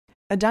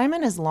A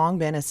diamond has long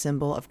been a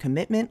symbol of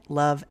commitment,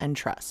 love, and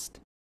trust.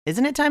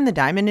 Isn't it time the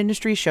diamond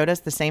industry showed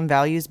us the same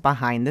values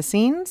behind the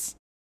scenes?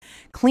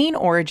 Clean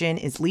Origin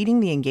is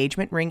leading the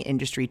engagement ring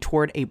industry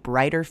toward a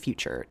brighter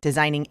future,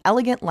 designing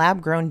elegant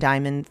lab-grown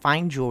diamond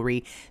fine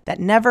jewelry that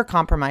never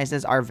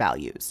compromises our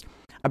values.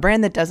 A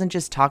brand that doesn't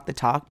just talk the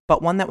talk,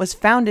 but one that was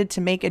founded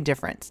to make a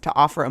difference, to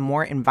offer a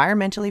more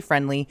environmentally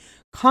friendly,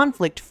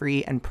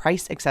 conflict-free, and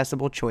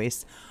price-accessible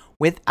choice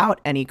without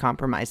any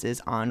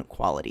compromises on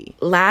quality.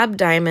 Lab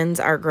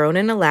diamonds are grown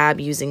in a lab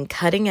using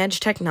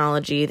cutting-edge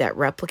technology that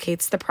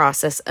replicates the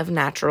process of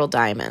natural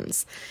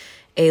diamonds.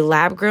 A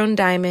lab-grown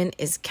diamond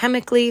is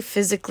chemically,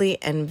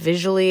 physically, and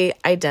visually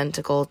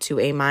identical to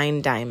a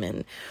mined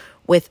diamond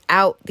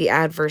without the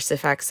adverse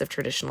effects of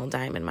traditional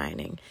diamond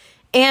mining.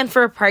 And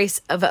for a price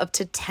of up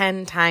to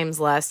 10 times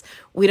less,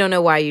 we don't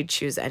know why you'd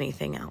choose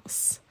anything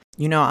else.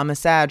 You know, I'm a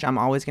Sag. I'm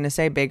always going to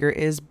say bigger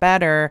is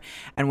better.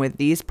 And with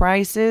these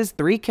prices,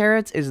 3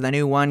 carats is the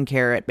new 1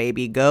 carat,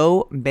 baby.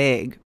 Go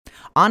big.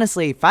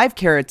 Honestly, 5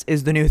 carats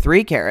is the new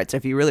 3 carats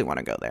if you really want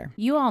to go there.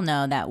 You all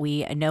know that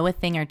we know a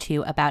thing or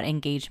two about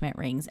engagement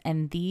rings,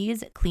 and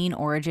these Clean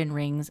Origin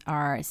rings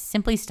are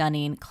simply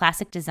stunning,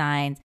 classic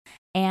designs,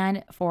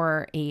 and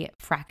for a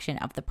fraction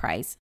of the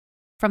price.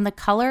 From the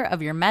color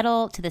of your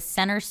metal to the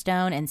center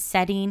stone and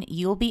setting,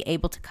 you'll be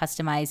able to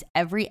customize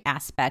every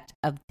aspect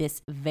of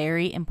this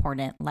very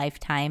important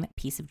lifetime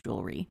piece of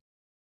jewelry.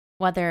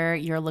 Whether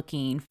you're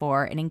looking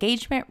for an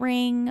engagement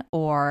ring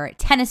or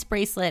tennis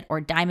bracelet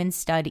or diamond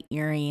stud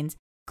earrings,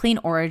 Clean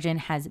Origin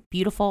has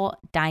beautiful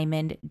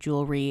diamond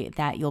jewelry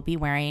that you'll be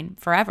wearing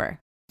forever.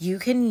 You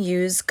can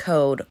use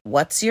code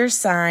What's Your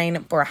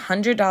Sign for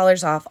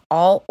 $100 off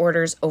all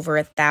orders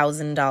over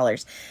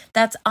 $1,000.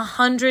 That's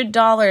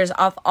 $100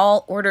 off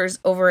all orders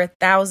over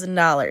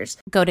 $1,000.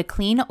 Go to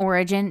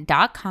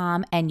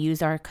cleanorigin.com and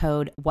use our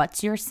code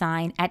What's Your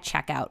Sign at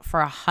checkout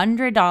for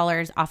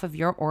 $100 off of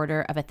your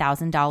order of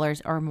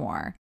 $1,000 or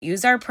more.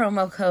 Use our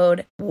promo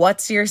code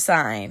What's Your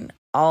Sign,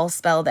 all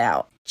spelled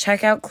out.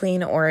 Check out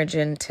Clean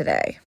Origin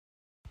today.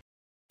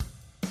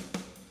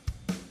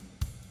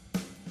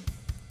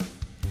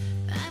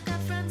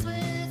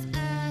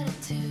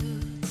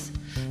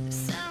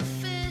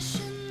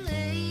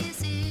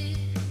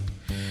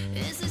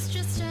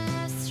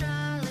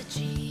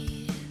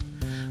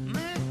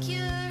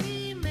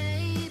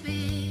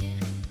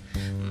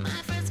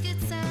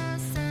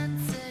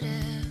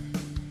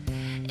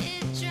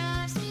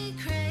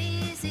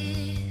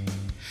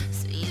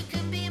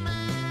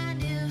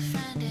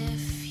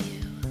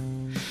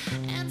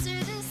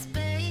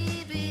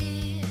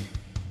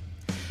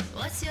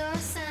 What's your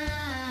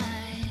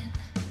sign?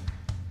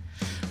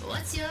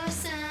 What's your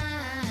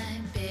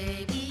sign,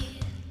 baby?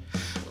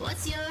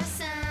 What's your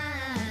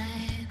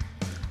sign?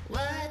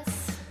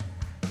 What's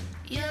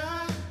your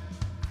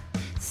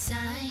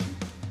sign?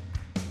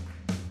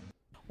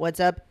 What's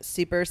up,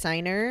 super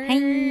signers?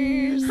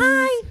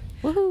 Hi.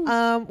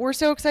 Woohoo. We're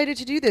so excited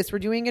to do this. We're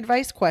doing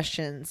advice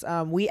questions.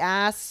 We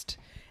asked,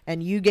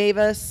 and you gave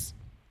us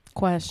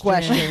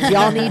questions.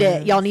 Y'all need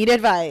it. Y'all need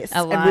advice.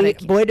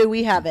 Boy, do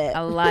we have it.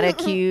 A lot of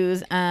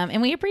cues.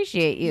 And we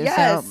appreciate you.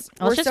 Yes,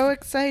 so we're so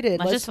excited.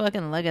 Let's just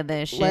fucking look at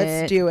this shit.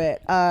 Let's do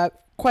it.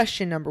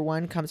 Question number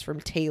 1 comes from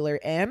Taylor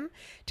M.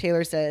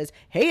 Taylor says,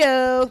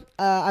 "Heyo,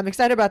 I'm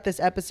excited about this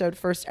episode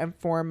first and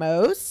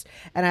foremost,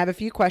 and I have a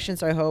few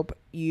questions, so I hope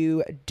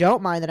you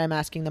don't mind that I'm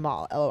asking them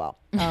all. LOL.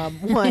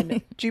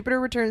 1, Jupiter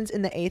returns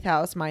in the 8th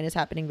house. Mine is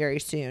happening very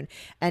soon.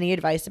 Any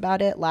advice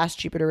about it? Last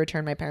Jupiter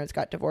return, my parents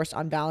got divorced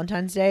on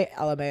Valentine's Day.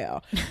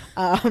 LMAO.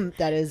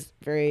 That is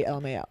very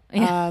LMAO.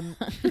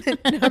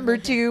 Number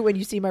 2, when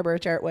you see my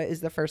birth chart, what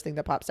is the first thing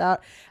that pops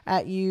out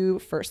at you?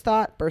 First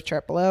thought, birth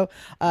chart below.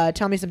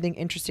 Tell me something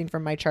interesting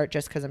from my chart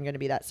just because I'm going to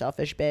be that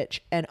selfish bitch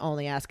and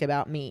only ask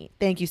about me.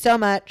 Thank you so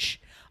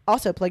much."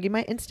 Also, plugging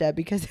my Insta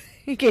because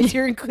in case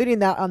you're including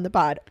that on the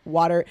pod,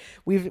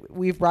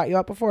 we've brought you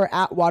up before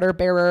at water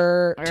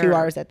bearer 2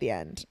 R's at the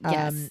end.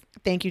 Yes.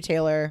 Thank you,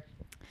 Taylor.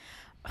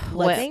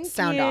 Let's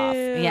sound off.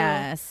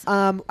 Yes.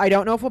 I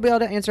don't know if we'll be able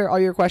to answer all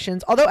your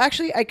questions. Although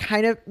actually I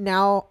kind of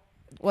now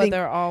think,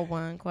 they're all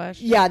one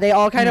question. Yeah, they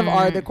all kind of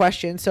are the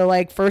question. So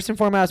like first and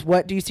foremost,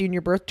 what do you see in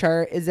your birth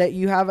chart is that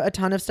you have a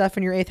ton of stuff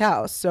in your 8th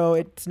house. So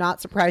it's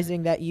not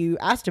surprising that you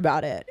asked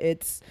about it.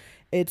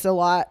 It's a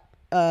lot.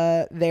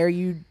 There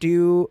you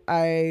do,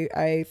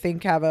 I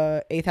think, have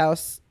a 8th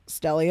house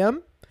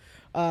stellium.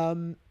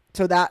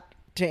 So that,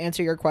 to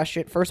answer your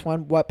question, first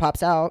one, what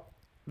pops out?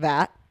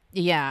 That.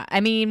 Yeah. I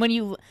mean,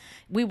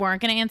 we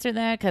weren't going to answer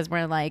that because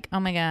we're like,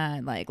 oh my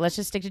God, like, let's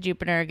just stick to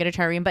Jupiter, get a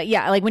chart reading. But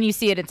yeah, like when you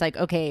see it, it's like,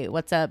 okay,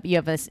 what's up? You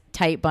have this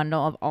tight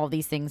bundle of all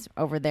these things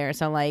over there.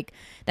 So like,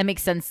 that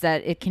makes sense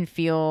that it can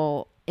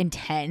feel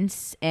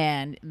intense,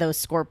 and those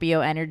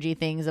Scorpio energy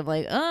things of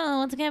like, oh,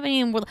 what's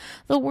happening?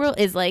 The world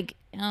is like,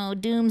 oh,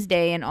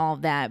 doomsday and all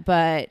of that.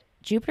 But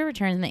Jupiter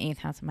returns in the 8th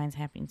house, and mine's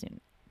happening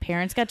soon.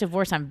 Parents got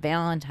divorced on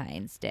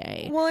Valentine's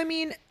Day. Well, I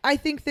mean, I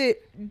think that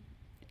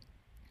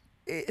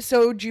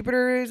So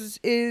Jupiter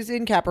is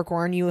in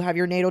Capricorn. You have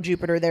your natal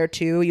Jupiter there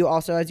too. You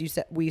also, as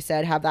we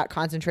said, have that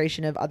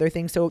concentration of other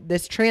things. So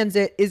this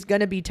transit is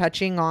going to be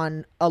touching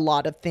on a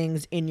lot of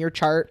things in your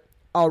chart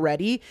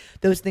already.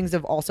 Those things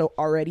have also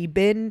already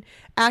been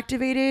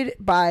activated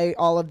by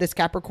all of this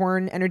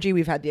Capricorn energy.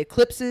 We've had the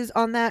eclipses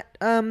on that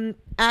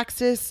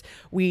axis.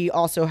 We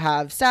also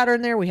have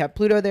Saturn there. We have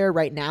Pluto there.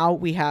 Right now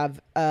we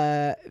have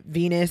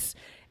Venus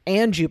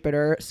and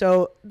Jupiter.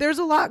 So there's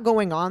a lot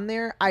going on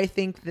there. I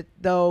think that,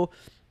 though,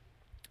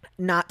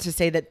 not to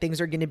say that things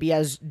are going to be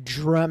as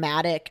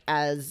dramatic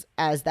as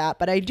that,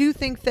 but I do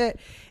think that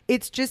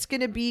it's just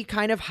going to be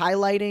kind of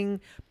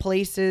highlighting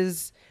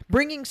places,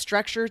 bringing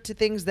structure to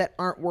things that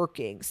aren't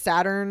working.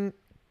 Saturn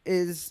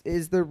is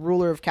the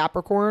ruler of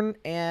Capricorn,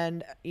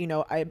 and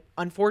I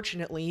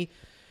unfortunately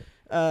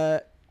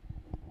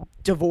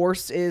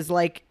divorce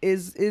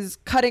is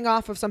cutting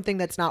off of something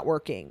that's not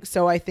working.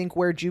 So I think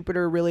where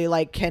Jupiter really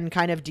can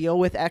kind of deal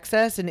with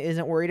excess and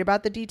isn't worried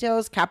about the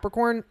details,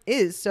 Capricorn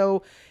is.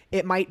 So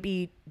it might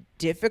be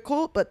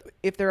difficult, but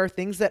if there are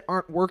things that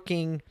aren't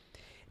working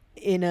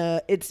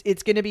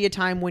it's going to be a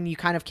time when you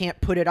kind of can't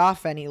put it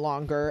off any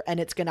longer, and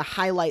it's going to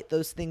highlight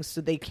those things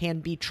so they can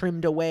be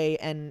trimmed away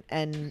and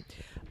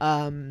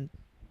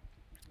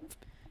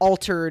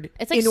altered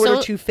in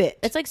order to fit.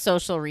 It's like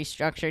social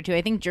restructure too.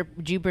 I think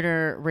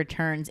Jupiter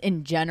returns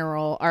in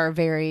general are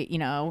very,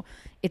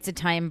 it's a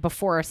time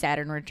before a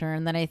Saturn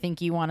return that I think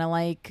you want to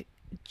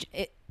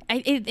I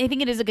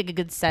think it is a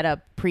good setup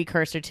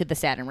precursor to the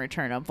Saturn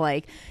return of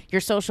your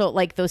social,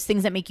 those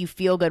things that make you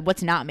feel good,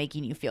 what's not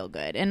making you feel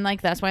good. And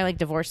that's why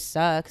divorce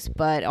sucks,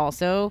 but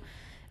also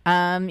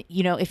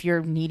if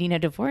you're needing a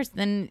divorce,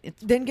 then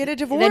get a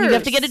divorce. Then you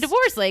have to get a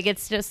divorce.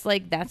 It's just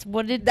that's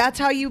what it. That's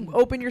how you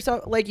open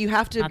yourself. You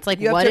have to. That's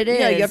what it is.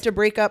 Yeah, you have to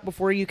break up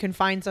before you can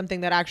find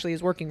something that actually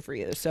is working for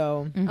you.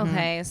 So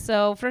Okay,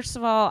 so first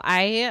of all,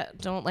 I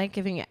don't like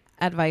giving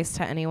advice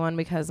to anyone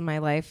because my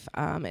life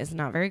is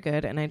not very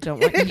good, and I don't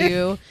want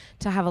you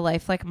to have a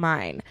life like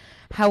mine.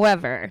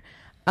 However,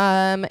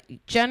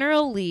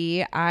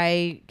 generally,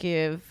 I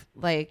give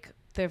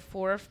the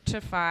 4 to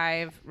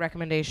 5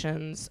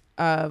 recommendations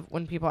of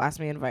when people ask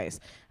me advice.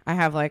 I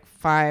have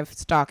 5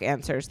 stock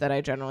answers that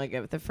I generally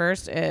give. The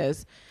first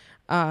is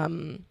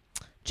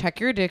check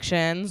your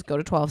addictions, go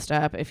to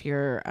 12-step. If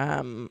you're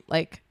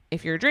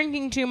if you're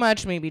drinking too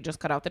much, maybe just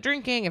cut out the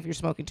drinking. If you're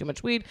smoking too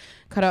much weed,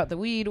 cut out the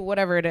weed,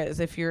 whatever it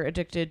is. If you're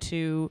addicted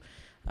to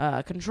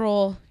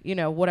control,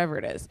 whatever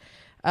it is.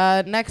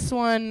 Next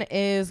one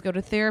is go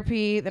to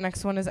therapy. The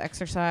next one is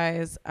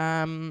exercise.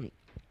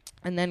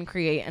 And then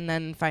create, and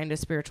then find a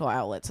spiritual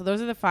outlet. So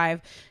those are the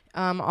 5.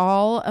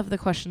 All of the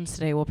questions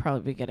today will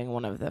probably be getting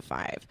one of the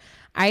 5.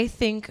 I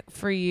think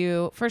for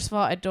you, first of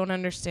all, I don't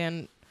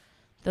understand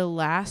the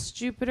last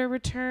Jupiter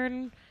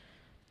return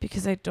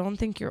because I don't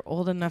think you're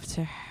old enough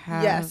to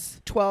have.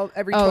 Yes, 12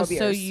 every 12 years.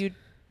 So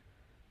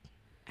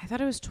I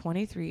thought it was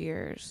 23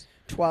 years.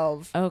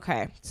 12.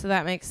 Okay, so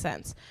that makes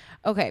sense.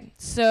 Okay,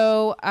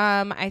 so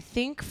I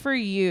think for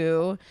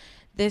you,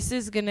 this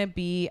is going to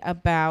be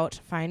about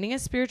finding a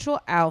spiritual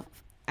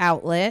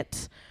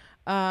outlet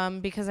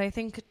because I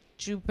think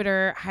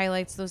Jupiter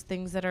highlights those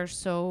things that are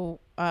so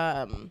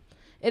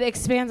it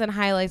expands and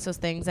highlights those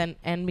things,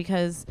 and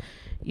because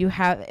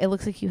it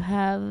looks like you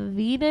have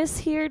Venus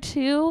here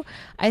too.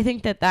 I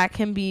think that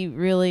can be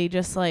really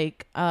just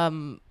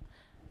finding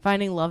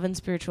love and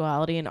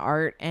spirituality and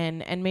art,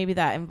 and maybe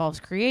that involves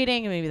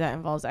creating, and maybe that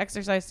involves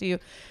exercise to you.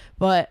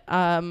 But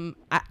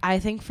I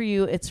think for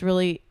you, it's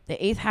really the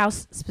 8th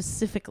house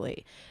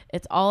specifically.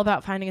 It's all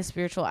about finding a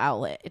spiritual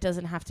outlet. It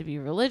doesn't have to be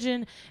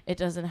religion. It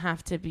doesn't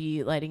have to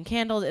be lighting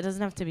candles. It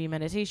doesn't have to be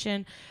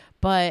meditation.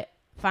 But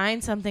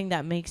find something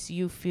that makes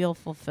you feel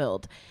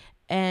fulfilled.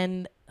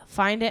 And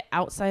find it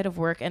outside of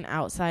work and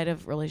outside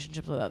of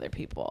relationships with other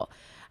people.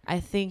 I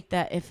think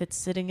that if it's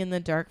sitting in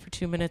the dark for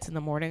 2 minutes in the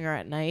morning or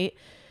at night,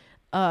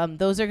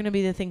 those are going to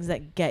be the things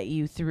that get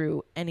you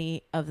through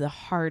any of the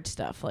hard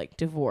stuff like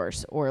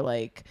divorce or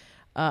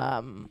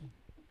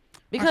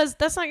because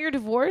that's not your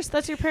divorce,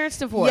 that's your parents'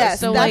 divorce. Yes,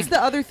 so that's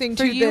the other thing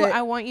for too. you,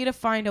 I want you to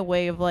find a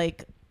way of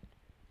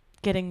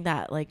getting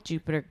that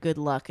Jupiter good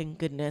luck and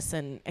goodness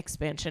and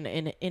expansion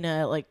in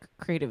a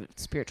creative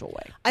spiritual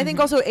way. I think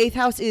also 8th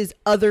house is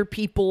other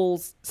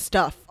people's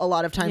stuff a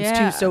lot of times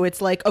too. So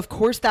it's of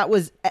course that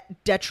was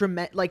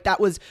detriment, that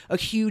was a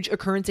huge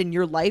occurrence in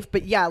your life.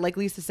 But yeah, like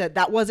Lisa said,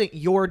 that wasn't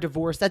your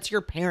divorce. That's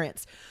your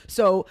parents.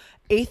 So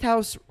 8th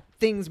house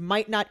things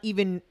might not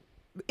even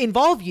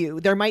involve you.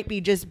 There might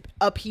be just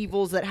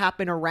upheavals that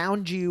happen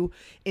around you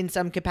in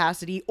some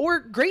capacity, or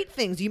great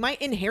things. You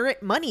might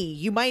inherit money.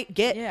 You might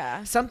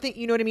get something,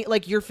 you know what I mean?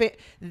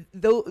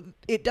 Though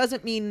it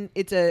doesn't mean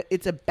it's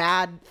a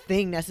bad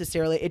thing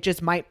necessarily. It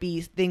just might be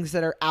things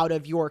that are out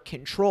of your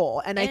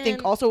control. And I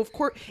think also, of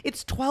course,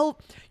 it's 12.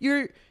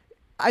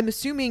 I'm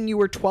assuming you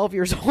were 12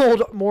 years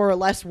old, more or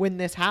less, when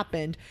this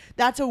happened.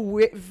 That's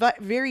a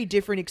very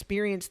different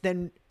experience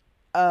than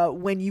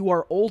when you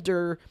are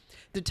older,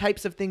 the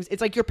types of things,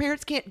 it's like your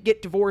parents can't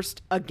get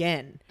divorced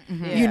again.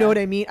 You know what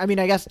I mean? I mean,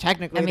 I guess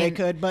technically they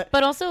could,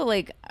 but also,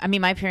 like, I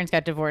mean, my parents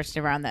got divorced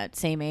around that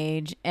same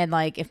age, and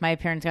like, if my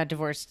parents got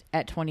divorced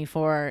at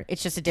 24,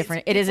 it's just a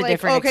different. It is a like,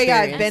 different. Okay,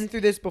 experience. yeah, I've been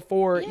through this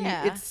before.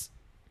 Yeah.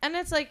 And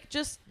it's like,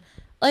 just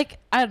like,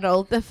 I don't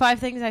know, the 5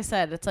 things I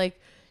said. It's like,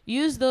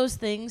 use those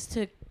things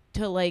to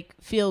like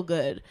feel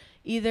good.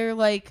 Either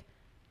like,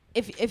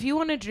 if you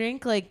want to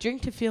drink, like,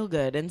 drink to feel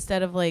good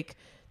instead of like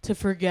to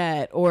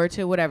forget or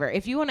to whatever.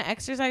 If you want to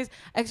exercise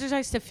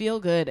to feel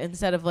good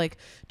instead of like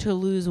to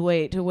lose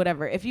weight, to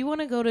whatever. If you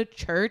want to go to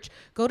church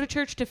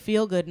to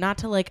feel good, not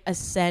to like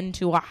ascend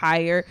to a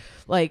higher,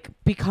 like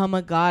become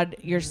a god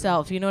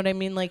yourself. You know what I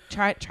mean? Like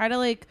try to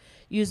like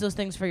use those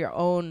things for your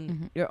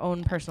own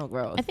personal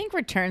growth. I think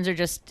returns are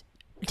just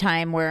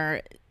time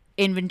where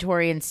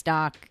inventory and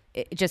stock,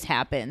 it just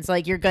happens.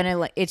 Like, you're gonna,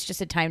 like, it's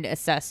just a time to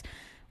assess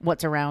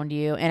what's around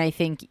you, and I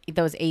think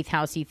those 8th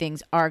housey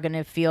things are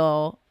gonna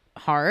feel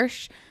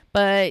harsh,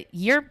 but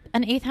you're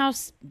an 8th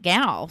house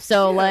gal,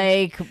 so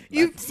like,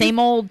 same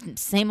old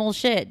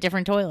shit,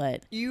 different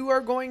toilet. You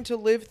are going to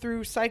live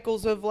through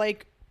cycles of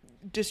like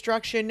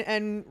destruction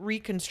and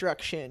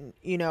reconstruction,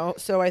 you know?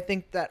 So I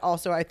think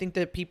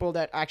that people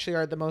that actually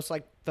are the most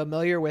like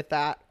familiar with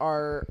that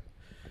are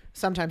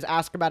sometimes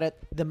ask about it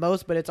the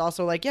most, but it's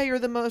also like, yeah, you're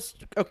the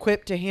most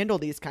equipped to handle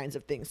these kinds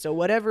of things. So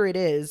whatever it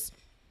is,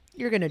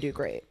 you're going to do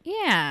great.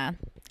 Yeah.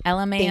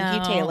 LMAO.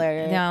 Thank you,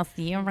 Taylor. No,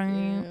 see you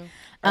around.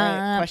 All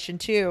right, question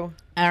 2.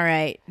 All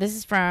right. This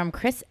is from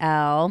Chris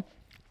L.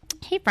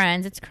 Hey,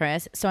 friends, it's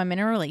Chris. So I'm in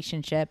a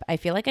relationship. I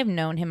feel like I've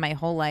known him my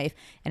whole life,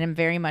 and I'm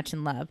very much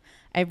in love.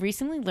 I've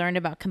recently learned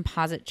about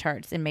composite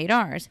charts and made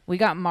ours. We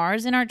got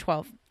Mars in our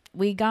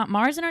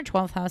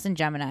 12th house in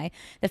Gemini.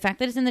 The fact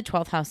that it's in the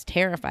 12th house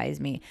terrifies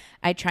me.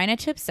 I try not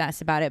to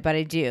obsess about it, but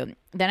I do.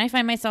 Then I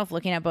find myself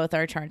looking at both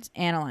our charts,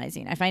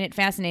 analyzing. I find it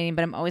fascinating,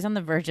 but I'm always on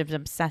the verge of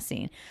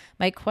obsessing.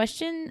 My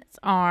questions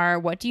are,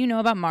 what do you know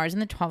about Mars in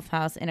the 12th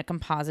house in a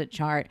composite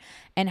chart?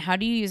 And how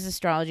do you use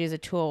astrology as a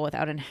tool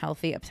without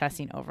unhealthy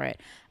obsessing over it?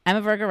 I'm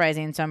a Virgo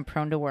rising, so I'm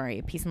prone to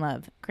worry. Peace and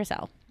love. Chris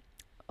L.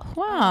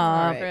 Wow.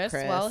 All right, Chris,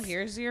 Chris. well,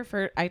 here's your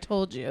first. I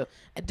told you.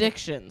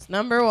 Addictions.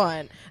 Number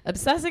 1,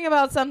 obsessing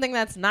about something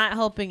that's not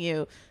helping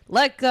you.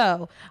 Let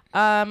go.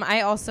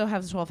 I also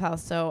have the 12th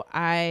house, so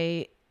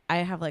I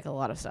have like a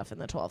lot of stuff in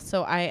the 12th.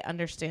 So I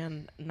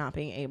understand not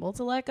being able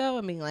to let go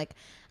and being like,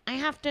 I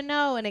have to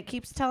know, and it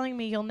keeps telling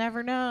me you'll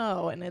never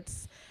know, and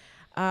it's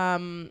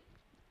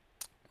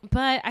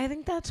but I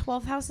think that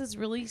 12th house is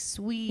really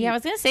sweet. Yeah, I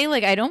was going to say,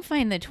 like, I don't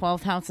find the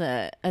 12th house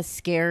a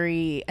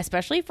scary,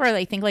 especially for,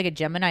 I think, like, a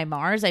Gemini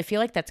Mars. I feel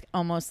like that's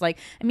almost like,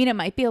 I mean, it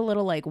might be a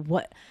little like,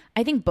 what,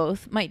 I think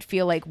both might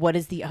feel like, what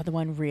is the other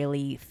one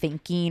really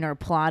thinking or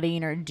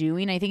plotting or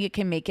doing? I think it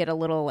can make it a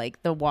little,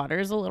 like, the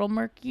water's a little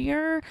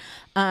murkier.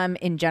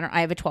 In general,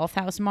 I have a 12th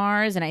house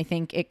Mars, and I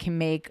think it can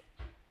make,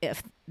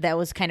 if that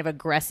was kind of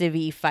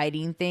aggressive-y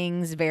fighting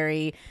things,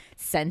 very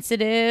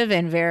sensitive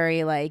and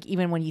very like,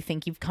 even when you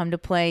think you've come to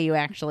play, you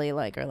actually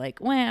like are like,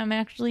 well, I'm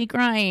actually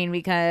crying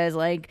because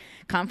like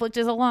conflict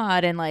is a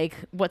lot, and like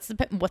what's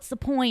the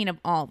point of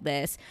all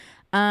this?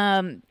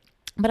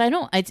 But I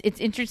don't. It's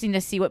interesting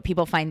to see what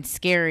people find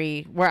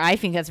scary. Where I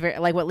think that's very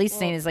like what Lisa's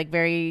saying is like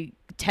very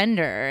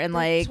tender and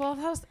like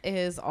 12th house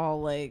is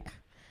all like.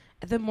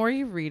 The more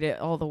you read it,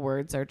 all the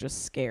words are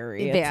just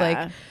scary. It's Yeah.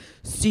 like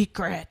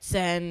secrets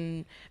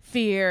and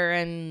fear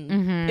and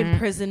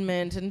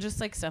imprisonment and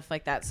just like stuff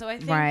like that. So I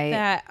think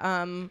that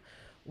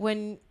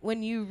when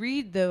you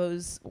read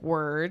those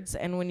words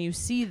and when you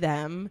see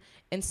them,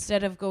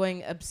 instead of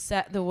going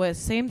upset,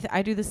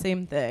 I do the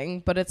same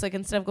thing, but it's like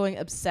instead of going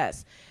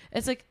obsessed,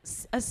 it's like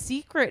a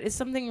secret is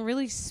something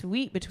really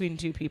sweet between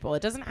two people.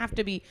 It doesn't have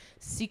to be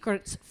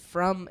secrets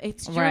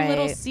it's your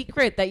little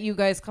secret that you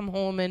guys come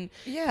home and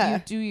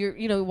you do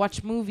your,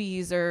 watch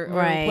movies or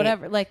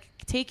whatever. Like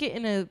take it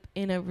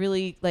in a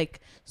really like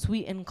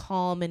sweet and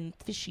calm and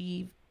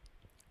fishy,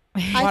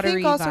 I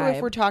think also vibe.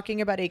 if we're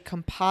talking about a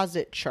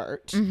composite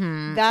chart,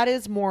 that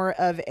is more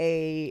of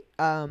a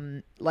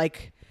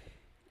like,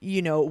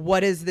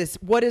 what is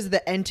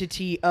the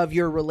entity of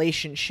your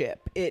relationship?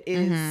 It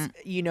is,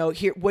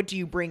 here, what do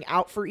you bring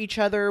out for each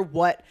other?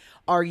 What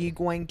are you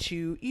going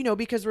to,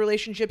 because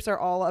relationships are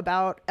all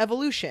about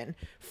evolution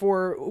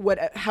for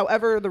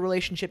however the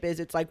relationship is.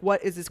 It's like,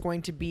 what is this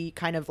going to be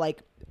kind of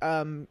like,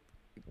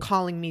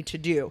 calling me to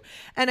do?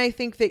 And I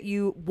think that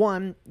you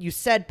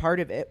said part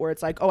of it where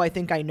it's like,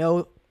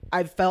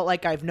 I've felt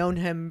like I've known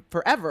him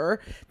forever.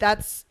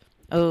 That's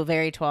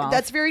very 12th.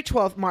 That's very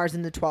 12th, Mars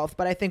in the 12th.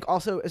 But I think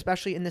also,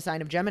 especially in the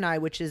sign of Gemini,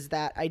 which is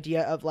that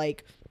idea of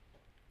like,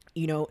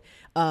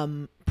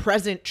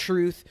 present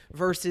truth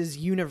versus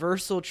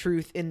universal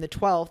truth in the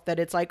 12th, that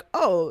it's like,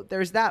 oh,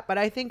 there's that. But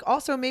I think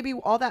also maybe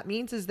all that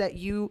means is that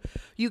you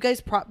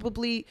guys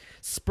probably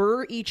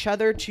spur each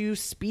other to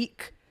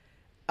speak.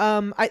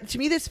 To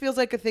me, this feels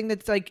like a thing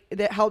that's like,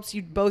 that helps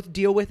you both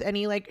deal with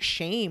any like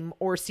shame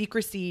or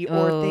secrecy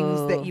or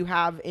things that you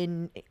have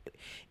in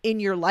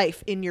your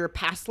life, in your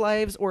past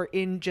lives, or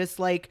in just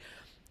like,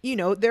 you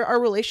know, there are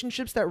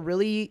relationships that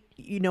really,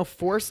 you know,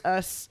 force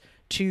us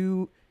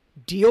to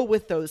deal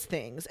with those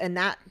things. And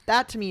that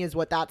to me is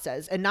what that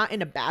says, and not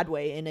in a bad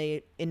way,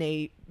 in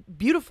a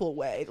beautiful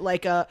way.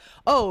 Like,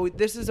 oh,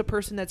 this is a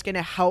person that's going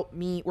to help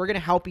me. We're going to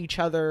help each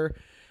other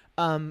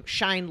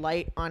shine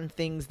light on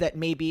things that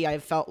maybe I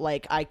felt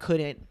like I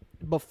couldn't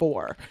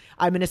before.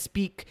 I'm going to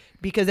speak,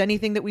 because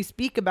anything that we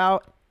speak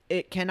about,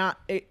 it can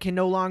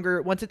no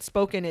longer, once it's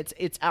spoken,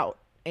 it's out.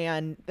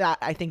 And that,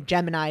 I think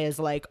Gemini is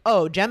like,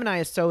 oh, Gemini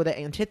is so the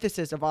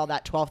antithesis of all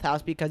that 12th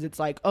house, because it's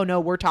like, oh no,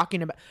 we're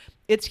talking about,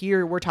 it's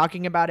here, we're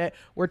talking about it,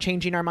 we're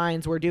changing our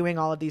minds, we're doing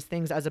all of these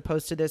things, as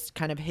opposed to this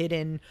kind of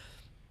hidden,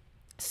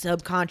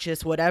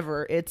 subconscious,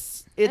 whatever.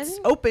 It's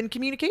open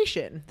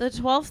communication. The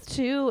 12th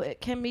too, it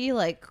can be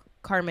like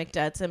karmic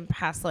debts and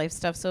past life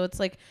stuff. So it's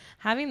like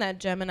having that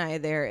Gemini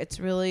there, it's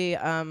really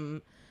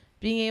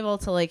being able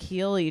to like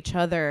heal each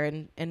other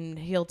and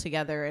heal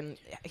together and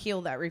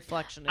heal that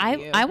reflection of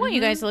you. I want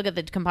you guys to look at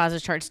the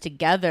composite charts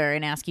together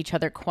and ask each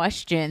other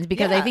questions,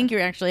 because I think you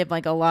actually have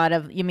like a lot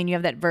of, I mean, you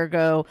have that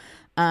Virgo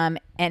and,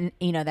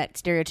 you know, that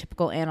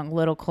stereotypical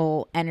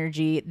analytical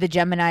energy. The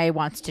Gemini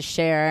wants to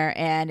share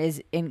and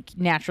is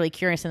naturally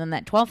curious. And then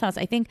that 12th house,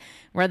 I think,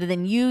 rather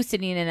than you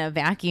sitting in a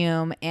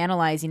vacuum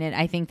analyzing it,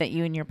 I think that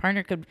you and your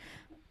partner could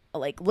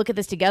like look at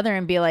this together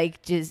and be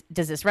like, does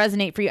this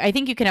resonate for you? I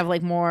think you can have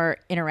like more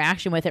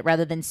interaction with it,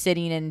 rather than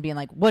sitting and being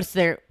like, what's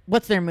their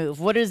move?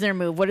 What is their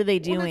move? What are they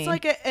doing? Well, it's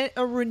like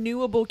a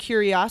renewable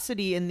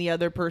curiosity in the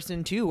other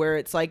person too, where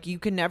it's like you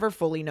can never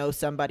fully know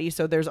somebody.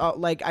 So there's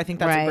like, I think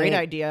that's a great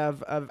idea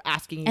of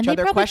asking each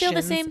other questions. And they probably feel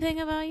the same thing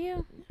about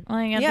you.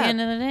 Like at the end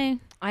of the day.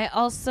 I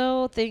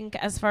also think,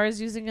 as far as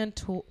using a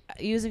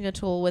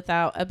tool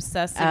without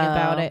obsessing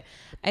about it,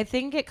 I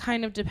think it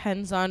kind of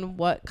depends on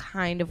what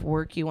kind of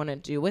work you want to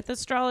do with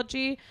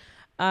astrology.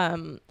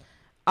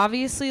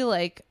 Obviously,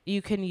 like,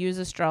 you can use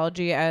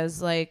astrology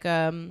as like,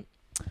 what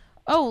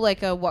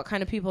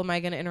kind of people am I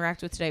going to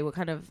interact with today? What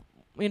kind of,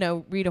 you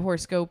know, read a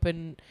horoscope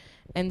and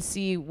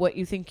see what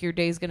you think your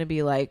day is going to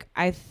be like.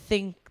 I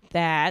think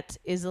that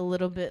is a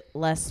little bit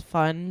less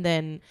fun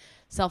than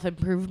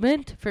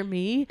self-improvement for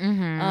me,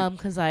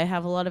 because I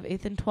have a lot of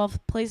 8th and 12th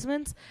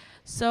placements.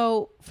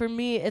 So for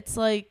me, it's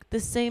like the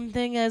same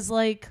thing as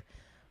like,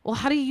 well,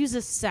 how do you use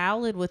a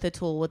salad with a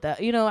tool with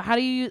that? You know, how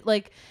do you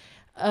like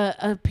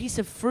a piece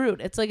of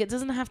fruit? It's like, it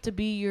doesn't have to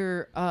be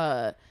your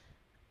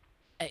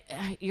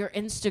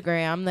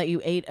Instagram that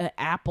you ate an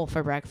apple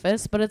for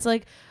breakfast, but it's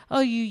like,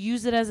 oh, you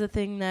use it as a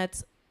thing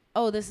that's,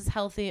 oh, this is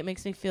healthy, it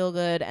makes me feel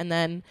good, and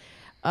then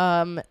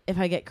if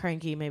I get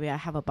cranky, maybe I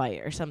have a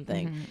bite or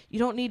something. You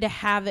don't need to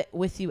have it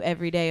with you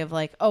every day of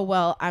like, oh,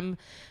 well, I'm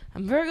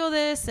Virgo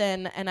this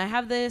and I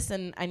have this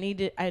and I need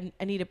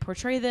to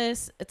portray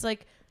this. It's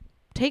like,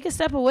 take a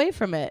step away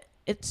from it.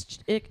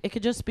 It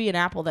could just be an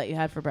apple that you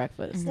had for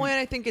breakfast. Well, and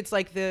I think it's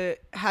like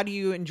how do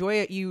you enjoy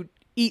it? You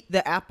eat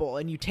the apple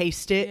and you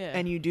taste it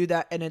and you do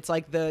that, and it's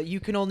like you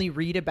can only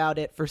read about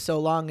it for so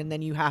long, and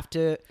then you have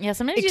to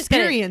sometimes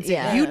experience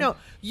it.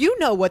 You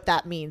know what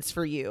that means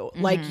for you.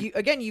 Like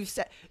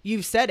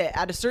you've said it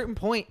at a certain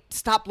point,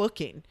 stop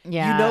looking.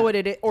 You know what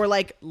it is, or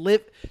like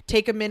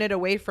take a minute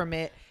away from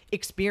it,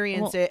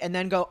 experience it, and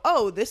then go,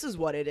 oh, this is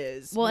what it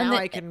is. Well,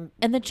 now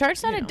and the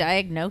chart's not a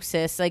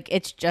diagnosis. Like,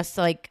 it's just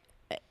like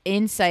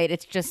insight.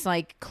 It's just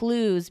like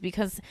clues,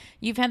 because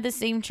you've had the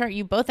same chart.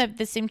 You both have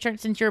the same chart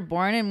since you're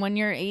born, and when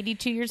you're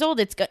 82 years old,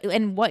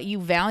 and what you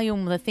value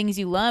and the things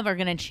you love are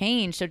going to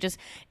change. So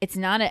it's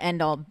not an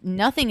end all.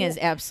 Nothing is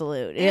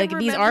absolute. Like,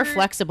 these are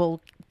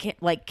flexible,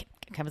 like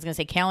I was going to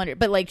say calendar,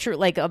 but like true,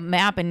 like a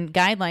map and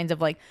guidelines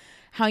of like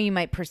how you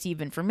might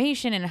perceive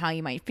information and how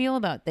you might feel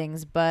about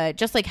things. But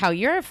just like how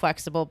you're a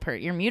flexible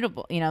you're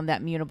mutable, you know,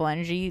 that mutable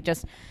energy,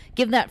 just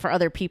give that for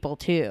other people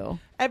too.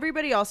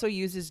 Everybody also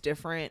uses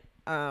different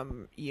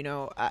some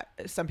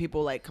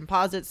people like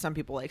composites, some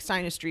people like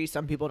synastry,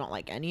 some people don't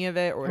like any of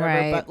it or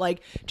whatever, but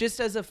like, just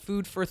as a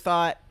food for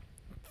thought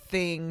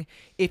thing,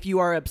 if you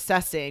are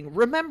obsessing,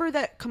 remember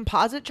that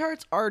composite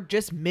charts are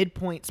just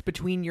midpoints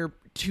between your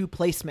two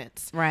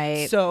placements,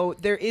 right? So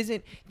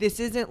this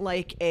isn't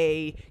like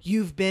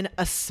you've been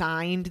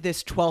assigned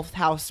this 12th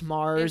house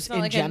Mars in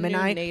like Gemini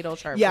a new natal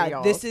chart.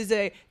 this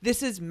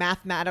is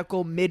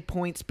mathematical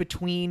midpoints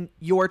between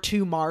your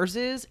two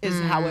Marses is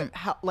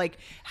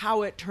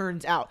how it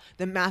turns out.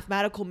 The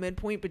mathematical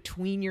midpoint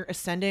between your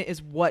ascendant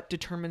is what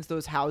determines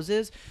those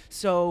houses.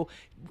 So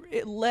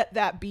let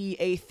that be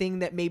a thing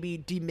that maybe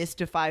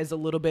demystifies a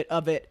little bit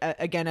of it,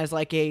 again, as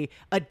like a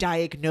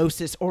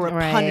diagnosis or a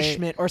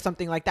punishment or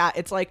something like that.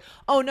 It's like,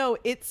 oh no,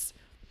 it's,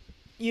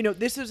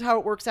 this is how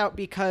it works out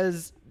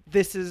because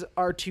this is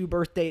our two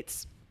birth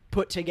dates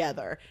put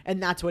together,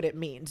 and that's what it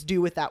means.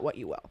 Do with that what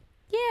you will.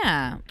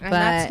 Yeah, and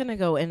that's gonna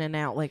go in and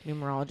out like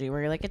numerology, where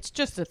you're like, it's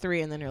just a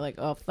 3, and then you're like,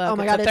 oh fuck, oh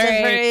my god, it's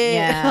a 3.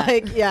 Yeah,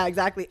 yeah,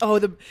 exactly. Oh,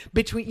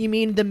 you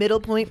mean the middle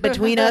point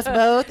between us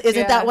both?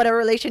 Isn't that what a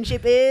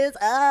relationship is?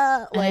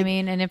 I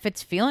mean, and if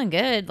it's feeling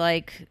good,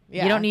 like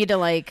you don't need to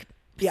like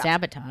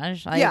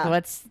sabotage.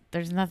 Like,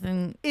 there's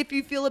nothing. If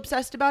you feel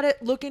obsessed about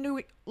it, look at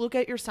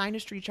your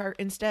synastry chart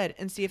instead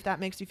and see if that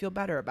makes you feel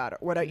better about it.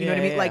 You know what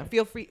I mean? Like,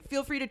 feel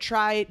free to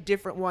try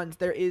different ones.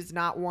 There is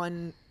not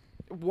one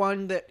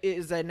that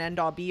is an end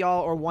all be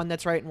all, or one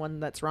that's right and one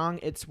that's wrong.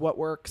 It's what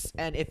works.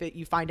 And if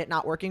you find it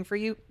not working for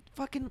you,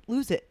 fucking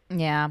lose it.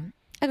 Yeah.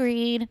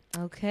 Agreed.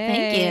 Okay.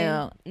 Thank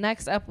you.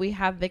 Next up, we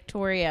have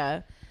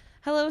Victoria.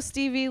 Hello,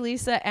 Stevie,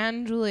 Lisa,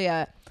 and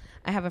Julia.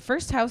 I have a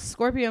first house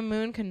Scorpio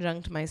moon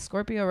conjunct my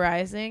Scorpio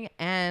rising,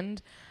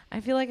 and I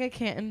feel like I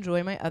can't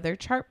enjoy my other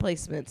chart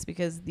placements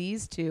because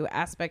these two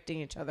aspecting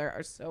each other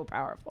are so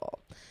powerful.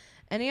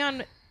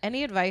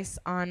 Any advice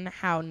on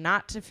how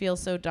not to feel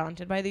so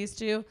daunted by these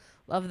two?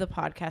 Love the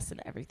podcast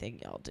and everything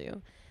y'all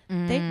do.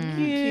 Thank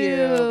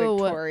you,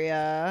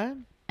 Victoria.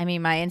 I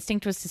mean, my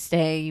instinct was to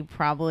say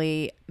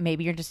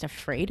maybe you're just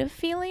afraid of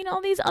feeling all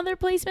these other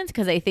placements,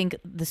 because I think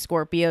the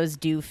Scorpios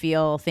do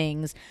feel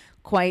things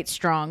quite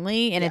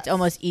strongly, and it's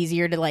almost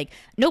easier to like,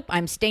 nope,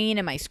 I'm staying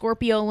in my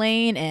Scorpio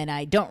lane and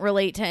I don't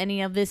relate to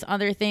any of this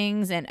other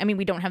things. And I mean,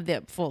 we don't have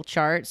the full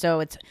chart,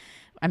 so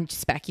I'm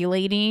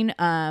speculating,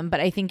 but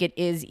I think it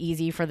is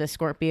easy for the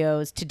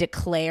Scorpios to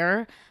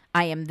declare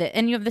I am the,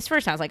 and you have this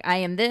first house, like I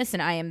am this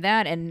and I am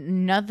that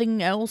and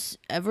nothing else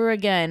ever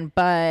again.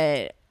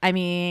 But I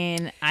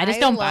mean, I just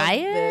don't buy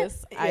it.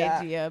 This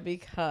idea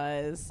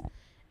because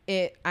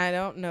I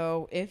don't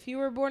know if you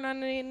were born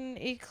on an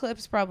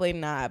eclipse, probably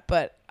not,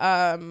 but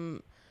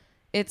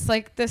it's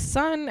like the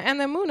sun and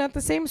the moon at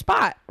the same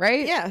spot,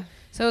 right? Yeah.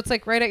 So it's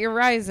like right at your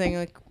rising.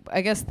 Like,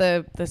 I guess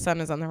the sun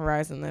is on the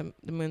horizon,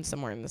 the moon's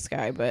somewhere in the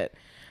sky, but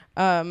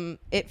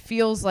it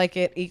feels like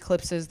it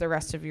eclipses the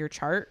rest of your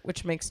chart,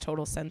 which makes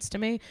total sense to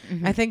me.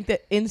 I think the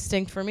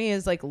instinct for me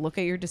is like, look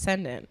at your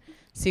descendant,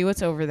 see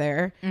what's over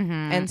there,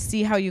 and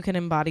see how you can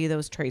embody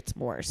those traits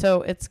more.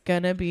 So it's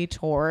gonna be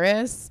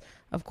Taurus.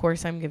 Of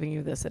course, I'm giving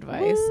you this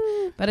advice.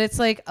 Woo. But it's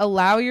like,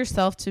 allow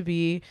yourself to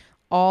be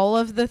all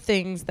of the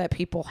things that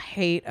people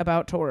hate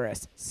about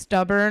Taurus.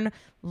 Stubborn,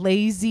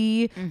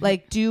 lazy,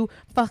 like do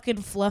fucking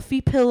fluffy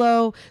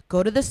pillow,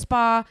 go to the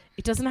spa.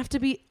 It doesn't have to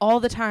be all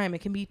the time. It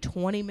can be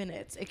 20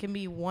 minutes. It can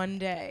be one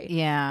day.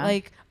 Yeah.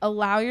 Like,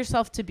 allow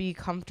yourself to be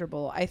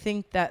comfortable. I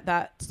think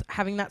that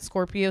having that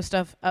Scorpio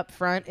stuff up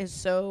front is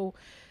so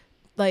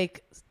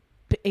like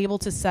able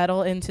to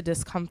settle into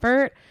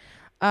discomfort.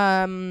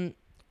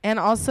 And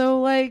also,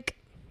 like,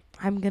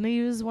 I'm going to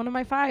use one of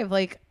my 5.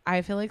 Like,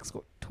 I feel like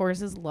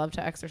Tauruses love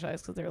to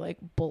exercise because they're, like,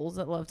 bulls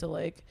that love to,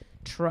 like,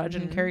 trudge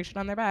and carry shit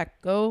on their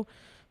back. Go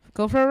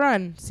for a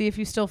run. See if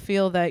you still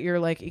feel that you're,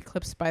 like,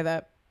 eclipsed by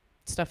that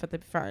stuff at the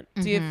front.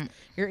 See if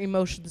your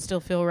emotions still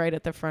feel right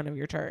at the front of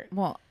your chart.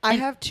 Well, I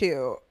have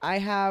 2. I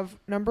have,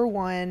 number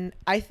 1,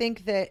 I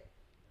think that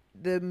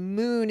the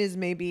moon is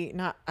maybe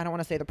not, I don't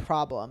want to say the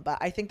problem, but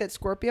I think that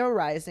Scorpio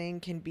rising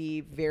can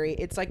be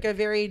it's like a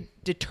very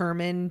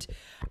determined,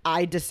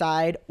 I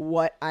decide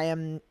what I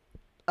am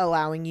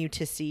allowing you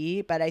to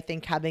see. But I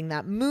think having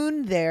that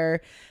moon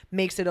there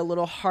makes it a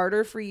little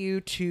harder for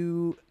you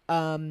to,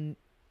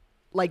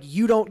 like,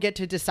 you don't get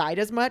to decide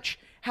as much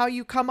how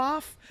you come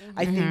off.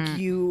 I think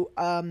you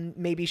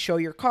maybe show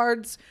your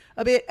cards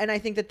a bit. And I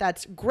think that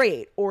that's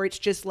great. Or it's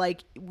just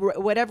like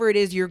whatever it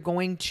is you're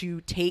going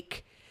to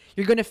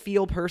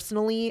feel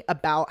personally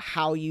about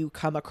how you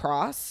come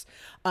across.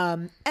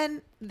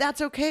 And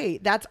that's okay.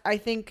 I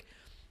think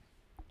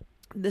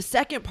the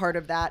second part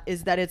of that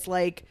is that it's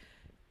like,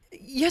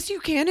 yes, you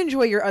can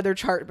enjoy your other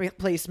chart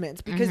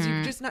placements because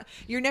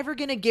you're never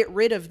going to get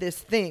rid of this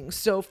thing.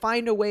 So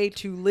find a way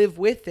to live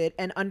with it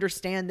and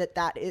understand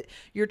that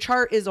your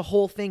chart is a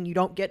whole thing. You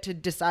don't get to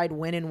decide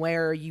when and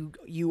where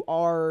you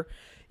are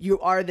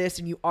this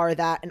and you are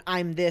that and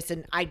I'm this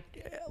and I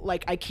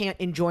can't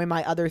enjoy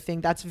my other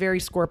thing. That's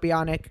very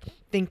Scorpionic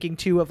thinking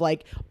too, of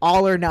like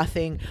all or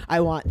nothing.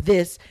 I want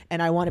this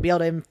and I want to be able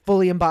to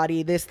fully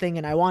embody this thing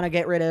and I want to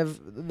get rid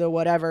of the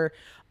whatever.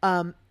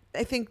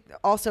 I think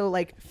also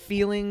like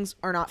feelings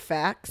are not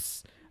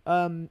facts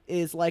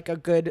is like a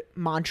good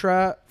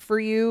mantra for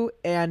you,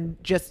 and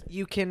just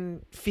you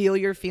can feel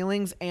your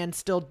feelings and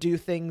still do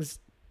things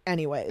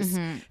anyways.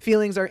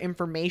 Feelings are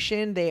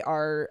information. They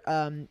are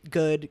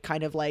good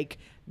kind of like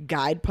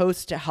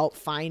guideposts to help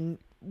find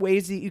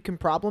ways that you can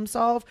problem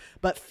solve,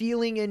 but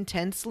feeling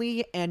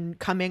intensely and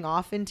coming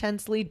off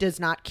intensely does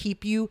not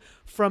keep you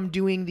from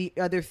doing the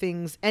other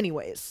things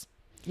anyways,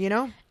 you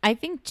know? I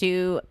think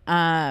too,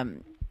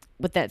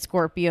 with that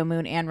Scorpio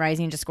moon and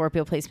rising, just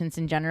Scorpio placements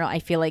in general, I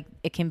feel like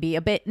it can be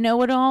a bit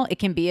know-it-all. It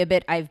can be a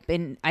bit I've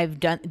been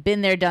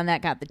there, done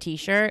that, got the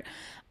t-shirt.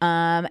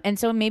 And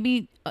so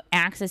maybe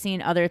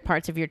accessing other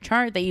parts of your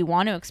chart that you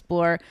want to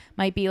explore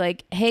might be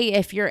like, hey,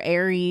 if your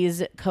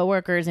Aries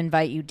coworkers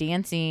invite you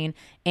dancing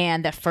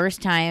and the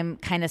first time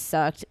kind of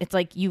sucked, it's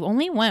like you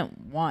only went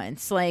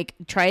once, like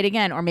try it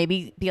again. Or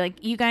maybe be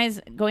like, you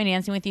guys going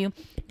dancing with you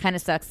kind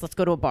of sucks, let's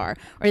go to a bar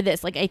or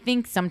this. Like, I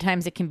think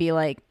sometimes it can be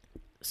like,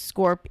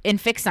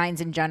 and fixed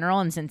signs in general,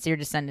 and since your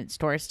descendant's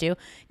Taurus too,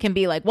 can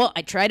be like, well,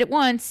 I tried it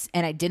once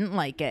and I didn't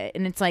like it,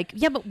 and it's like,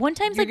 yeah, but one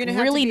time's You're like gonna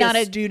have really to be not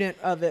a student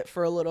of it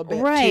for a little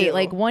bit, right. too.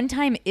 Like one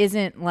time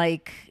isn't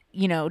like,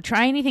 you know,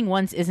 try anything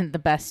once isn't the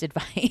best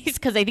advice,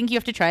 because I think you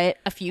have to try it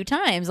a few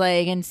times,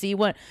 like, and see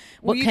what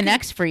you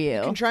connects for you.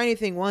 You can try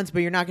anything once,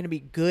 but you're not going to be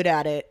good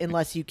at it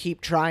unless you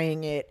keep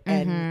trying it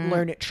and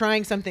learn it.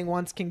 Trying something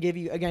once can give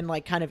you, again,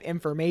 like kind of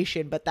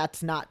information, but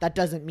that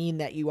doesn't mean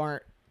that you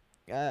aren't,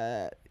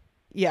 like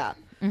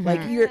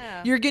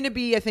you're going to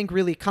be, I think,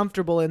 really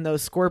comfortable in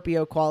those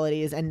Scorpio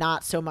qualities and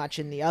not so much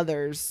in the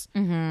others.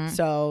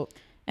 So.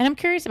 And I'm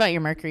curious about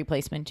your Mercury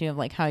placement too, of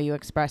like how you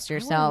express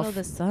yourself. I know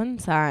the sun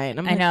sign.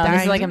 I know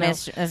this is like a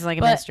mystery. This is like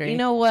a mystery. You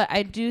know what?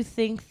 I do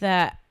think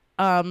that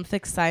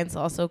fixed signs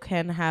also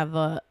can have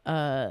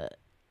a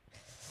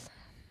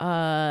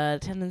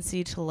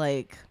tendency to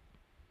like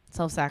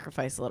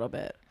self-sacrifice a little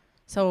bit.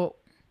 So,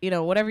 you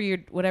know, whatever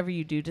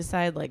you do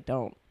decide, like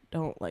don't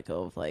let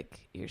go of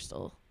like you're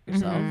still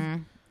yourself.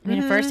 I mean,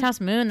 a first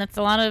house moon, that's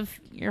a lot of,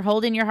 you're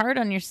holding your heart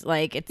on your,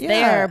 like, it's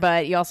there,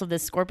 but you also have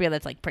this Scorpio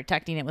that's like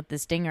protecting it with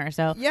this stinger.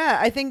 So yeah,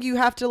 I think you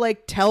have to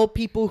like tell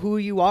people who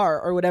you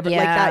are or whatever,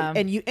 like that,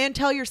 and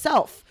tell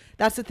yourself.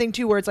 That's the thing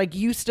too, where it's like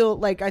you still,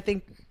 like, I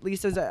think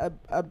Lisa's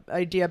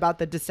idea about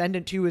the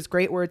descendant too is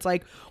great, where it's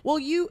like, well,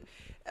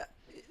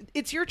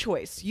 it's your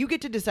choice. You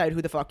get to decide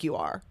who the fuck you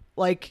are.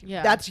 Like,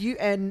 that's you,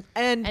 and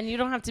you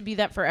don't have to be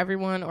that for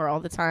everyone or all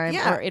the time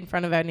or in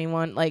front of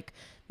anyone. Like,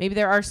 maybe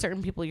there are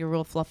certain people you're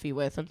real fluffy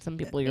with and some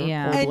people you're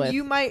cold with. And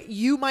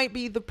you might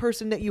be the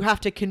person that you have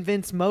to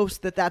convince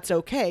most that that's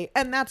okay.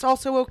 And that's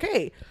also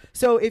okay.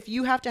 So if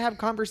you have to have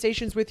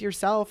conversations with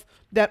yourself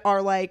that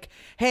are like,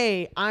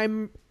 hey,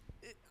 I'm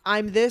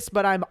this,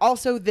 but I'm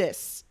also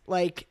this.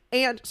 Like,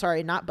 and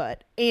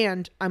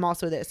I'm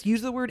also this.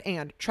 Use the word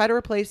and. Try to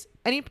replace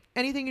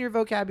anything in your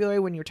vocabulary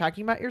when you're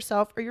talking about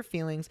yourself or your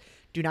feelings.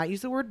 Do not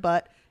use the word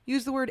but.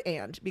 Use the word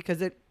and,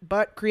 because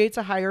but creates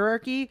a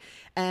hierarchy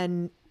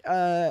and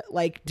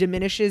like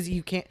diminishes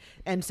you can't,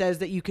 and says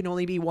that you can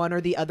only be one or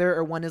the other,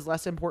 or one is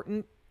less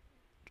important.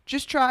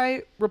 Just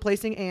try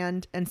replacing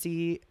and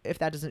see if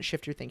that doesn't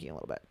shift your thinking a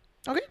little bit.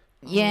 Okay.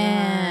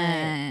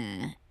 Yeah.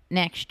 Right.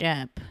 Next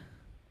up,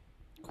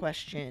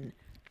 question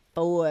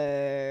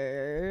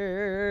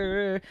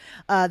 4.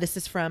 This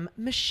is from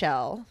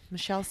Michelle.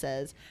 Michelle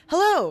says,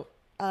 hello.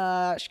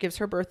 She gives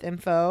her birth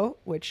info,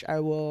 which I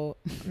will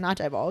not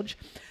divulge.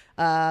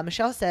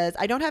 Michelle says,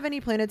 I don't have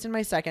any planets in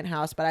my second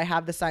house, but I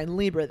have the sign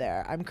Libra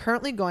there. I'm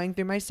currently going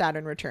through my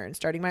Saturn return,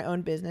 starting my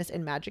own business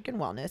in magic and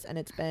wellness, and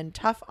it's been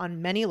tough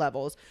on many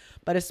levels,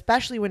 but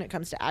especially when it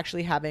comes to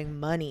actually having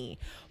money.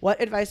 What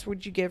advice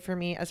would you give for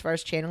me as far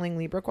as channeling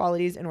Libra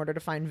qualities in order to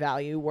find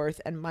value, worth,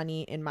 and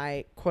money in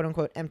my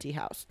quote-unquote empty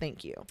house?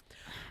 Thank you.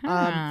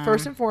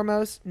 First and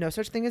foremost, no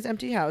such thing as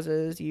empty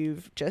houses.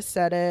 You've just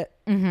said it.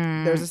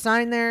 There's a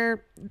sign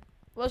there.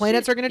 Well,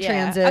 planets are going to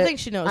transit. I think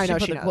she knows. I know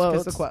she knows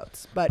because the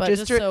quotes. But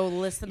just so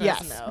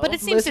listeners know. But it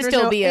seems to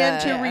still be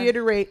and to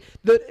reiterate,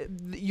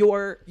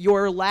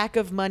 your lack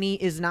of money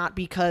is not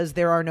because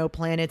there are no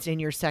planets in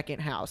your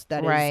second house.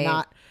 That is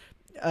not.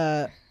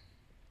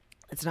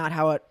 It's not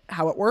how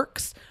it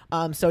works.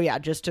 So yeah,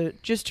 just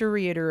to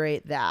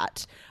reiterate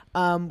that,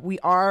 we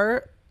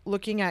are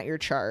looking at your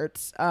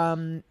charts.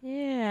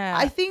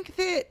 I think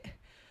that.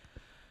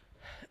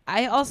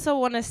 I also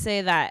want to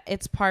say that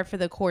it's par for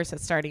the course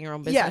at starting your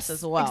own business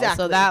as well.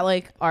 Exactly. So that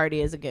like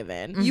already is a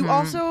given. You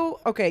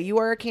also, you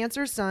are a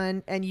Cancer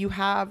sun, and you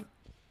have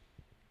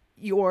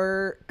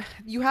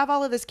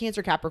all of this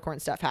Cancer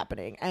Capricorn stuff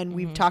happening. And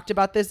we've talked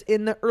about this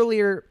in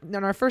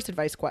our first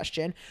advice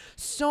question.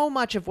 So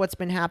much of what's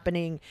been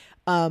happening,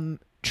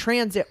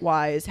 transit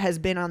wise, has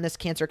been on this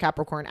Cancer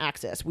Capricorn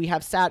axis. We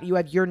have you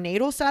have your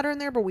natal Saturn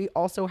there, but we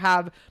also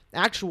have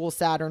actual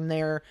Saturn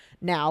there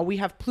now. We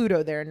have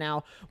Pluto there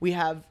now. We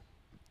have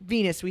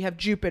Venus, we have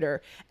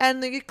Jupiter,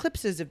 and the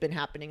eclipses have been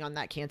happening on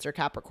that Cancer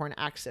Capricorn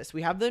axis.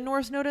 We have the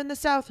North Node and the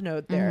South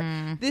Node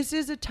there. This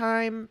is a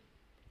time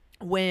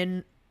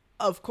when,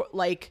 of course,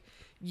 like,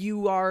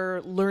 you are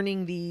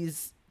learning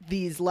these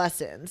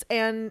lessons,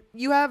 and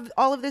you have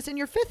all of this in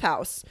your 5th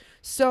house.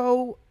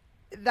 So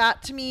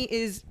that to me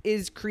is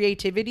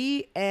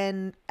creativity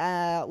and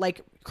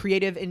like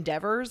creative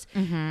endeavors.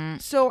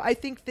 So I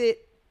think that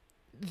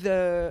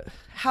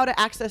how to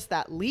access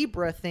that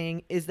Libra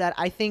thing is that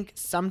I think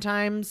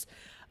sometimes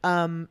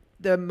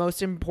the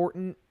most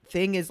important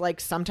thing is, like,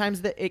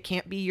 sometimes that it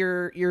can't be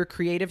your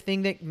creative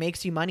thing that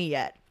makes you money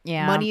yet.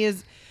 Money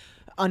is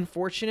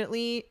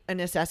unfortunately a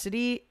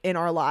necessity in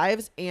our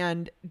lives,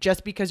 and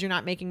just because you're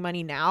not making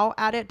money now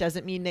at it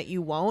doesn't mean that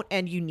you won't,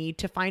 and you need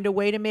to find a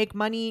way to make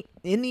money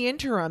in the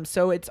interim.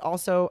 So it's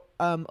also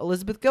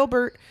Elizabeth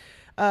Gilbert,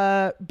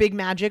 Big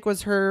Magic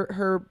was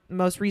her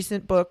most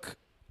recent book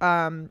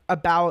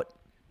about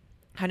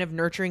kind of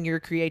nurturing your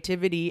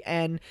creativity,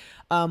 and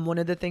one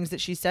of the things that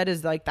she said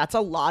is, like, that's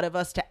a lot of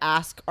us to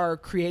ask our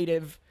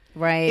creative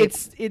Right.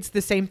 It's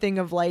the same thing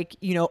of like,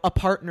 you know, a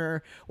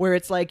partner where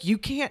it's like you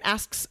can't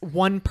ask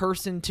one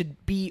person to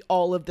be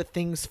all of the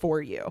things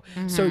for you.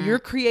 So your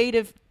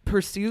creative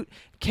pursuit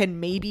can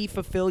maybe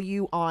fulfill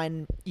you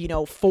on, you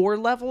know, 4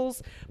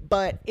 levels,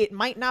 but it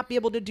might not be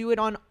able to do it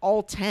on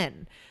all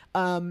 10.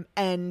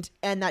 And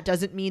that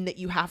doesn't mean that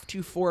you have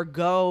to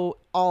forego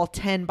all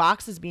 10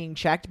 boxes being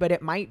checked, but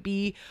it might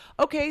be,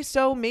 okay,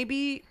 so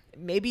maybe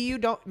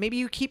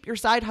you keep your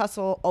side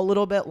hustle a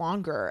little bit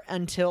longer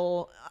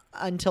until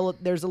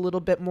there's a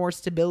little bit more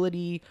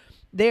stability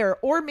there.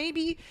 Or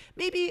maybe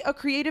a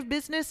creative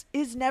business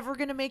is never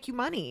going to make you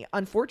money.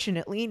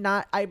 Unfortunately,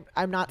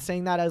 I'm not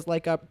saying that as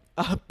like a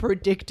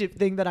predictive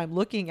thing that I'm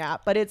looking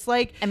at, but it's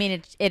like, I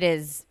mean,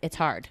 it's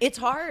hard. It's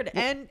hard.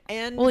 And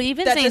well,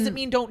 even that saying, doesn't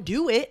mean don't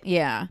do it.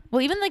 Yeah.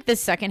 Well, even like this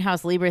second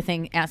house Libra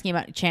thing, asking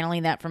about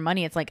channeling that for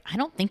money, it's like, I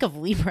don't think of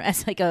Libra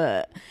as like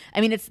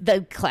it's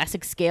the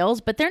classic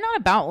scales, but they're not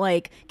about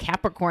like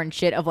Capricorn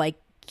shit of like,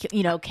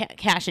 you know,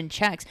 cash and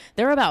checks.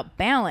 They're about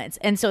balance.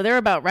 And so they're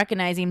about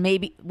recognizing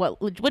maybe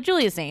what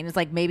Julia's saying is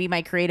like, maybe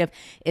my creative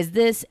is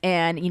this,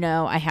 and, you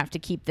know, I have to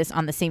keep this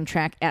on the same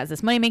track as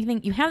this money making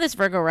thing. You have this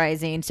Virgo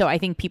rising. So I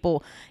think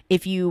people,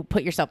 if you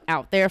put yourself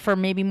out there for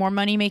maybe more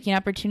money making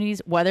opportunities,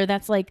 whether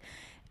that's like,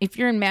 if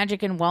you're in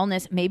magic and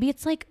wellness, maybe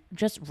it's like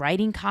just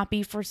writing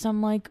copy for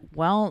some like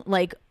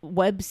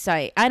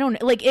website. I don't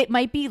know. Like it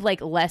might be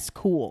like less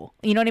cool.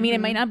 You know what I mean?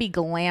 It might not be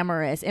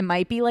glamorous. It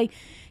might be like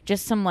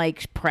just some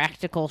like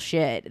practical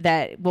shit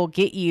that will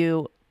get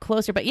you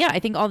closer. But yeah, I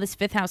think all this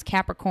 5th house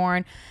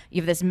Capricorn,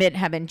 you have this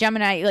midheaven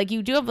Gemini, like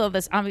you do have all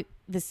this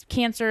this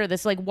Cancer,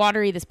 this like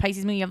watery, this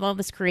Pisces moon, you have all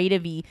this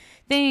creative-y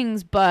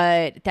things,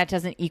 but that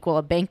doesn't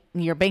equal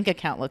your bank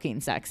account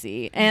looking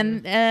sexy.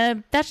 And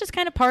that's just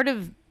kind of part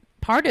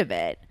of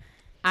it.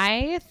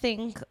 I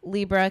think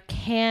Libra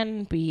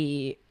can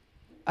be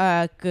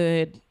a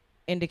good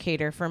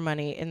indicator for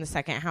money in the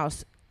 2nd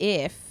house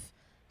if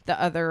the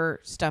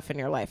other stuff in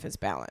your life is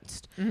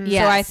balanced.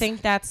 Yes. So I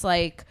think that's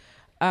like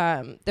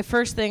the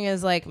first thing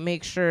is like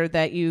make sure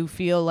that you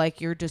feel like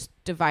you're just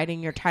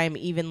dividing your time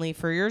evenly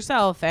for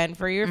yourself and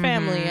for your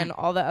family and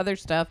all the other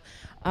stuff.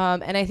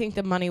 And I think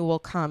the money will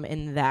come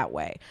in that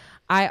way.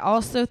 I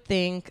also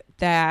think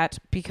that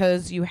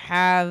because you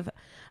have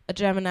a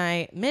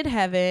Gemini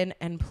midheaven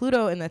and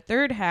Pluto in the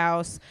 3rd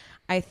house,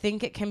 I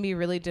think it can be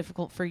really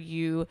difficult for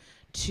you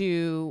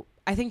to,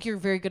 I think you're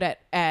very good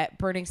at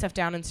burning stuff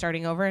down and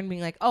starting over and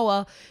being like, oh,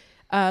 well,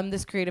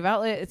 this creative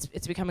outlet,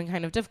 it's becoming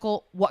kind of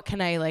difficult. What can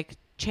I like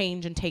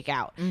change and take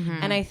out?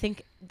 And I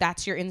think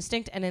that's your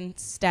instinct. And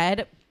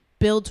instead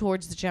build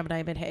towards the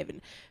Gemini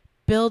midheaven,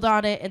 build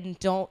on it, and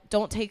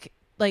don't take,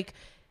 like,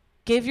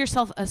 give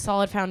yourself a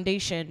solid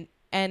foundation.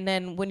 And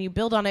then when you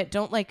build on it,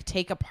 don't like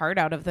take a part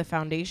out of the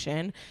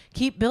foundation.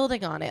 Keep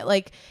building on it.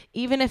 Like,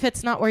 even if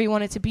it's not where you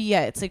want it to be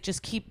yet, it's like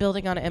just keep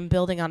building on it and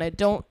building on it.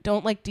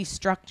 Don't like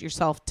destruct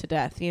yourself to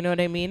death. You know what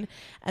I mean?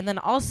 And then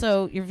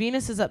also your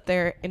Venus is up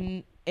there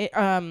in it.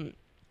 I'm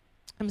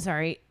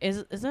sorry.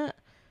 Is it?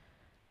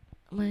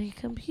 My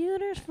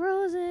computer's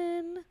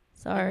frozen.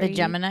 Sorry. The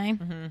Gemini?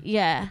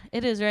 Yeah,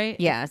 it is, right?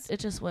 Yes.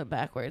 It just went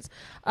backwards.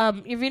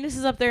 Your Venus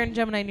is up there in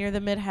Gemini near the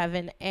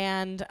midheaven,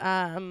 and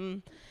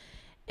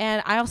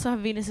I also have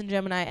Venus in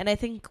Gemini. And I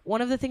think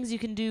one of the things you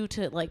can do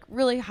to like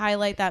really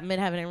highlight that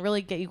midheaven and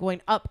really get you going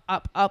up,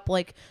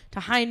 like to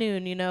high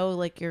noon, you know,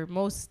 like your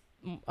most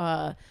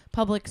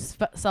public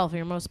self,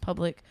 your most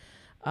public,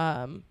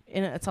 and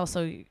it's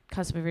also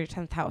cusp of your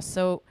 10th house.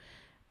 So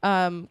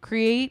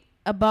create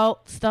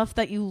about stuff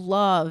that you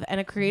love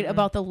and create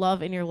about the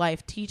love in your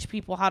life. Teach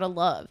people how to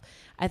love.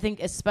 I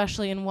think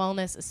especially in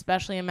wellness,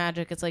 especially in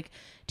magic, it's like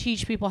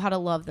teach people how to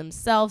love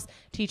themselves,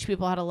 teach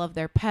people how to love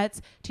their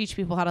pets, teach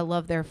people how to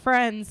love their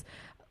friends,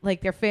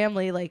 like their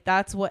family. Like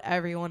that's what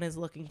everyone is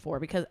looking for,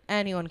 because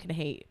anyone can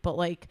hate, but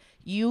like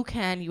you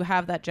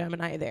have that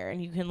Gemini there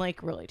and you can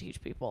like really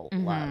teach people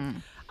love.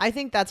 I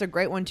think that's a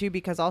great one too,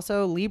 because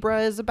also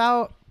Libra is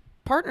about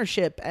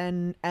partnership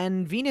and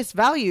Venus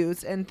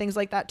values and things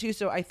like that too.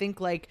 So I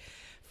think like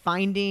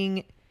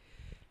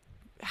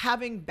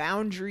having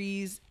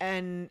boundaries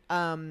and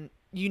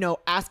you know,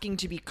 asking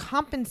to be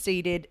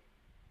compensated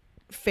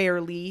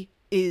fairly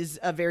is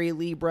a very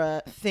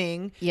Libra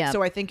thing. Yeah.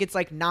 So I think it's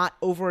like not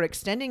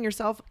overextending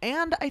yourself,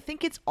 and I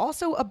think it's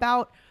also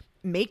about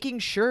making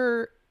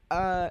sure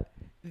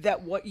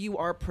that what you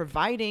are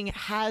providing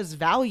has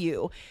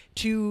value.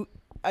 To,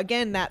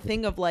 again, that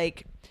thing of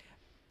like,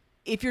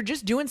 if you're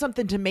just doing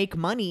something to make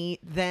money,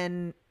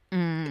 then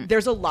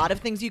there's a lot of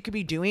things you could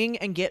be doing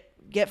and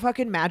get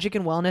fucking magic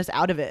and wellness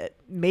out of it.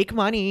 Make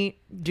money,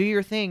 do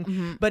your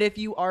thing. But if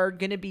you are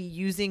going to be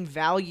using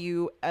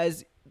value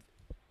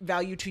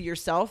to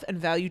yourself and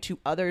value to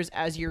others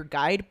as your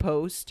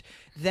guidepost,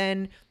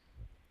 then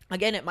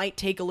again, it might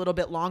take a little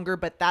bit longer,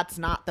 but that's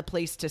not the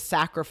place to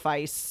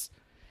sacrifice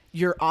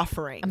your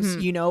offerings,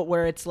 you know,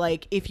 where it's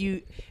like, if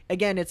you,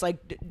 again, it's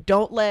like,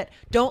 don't let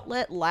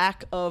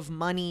lack of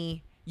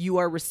money you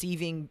are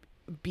receiving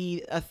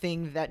be a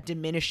thing that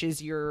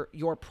diminishes your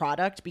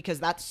product, because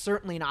that's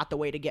certainly not the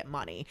way to get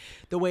money.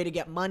 The way to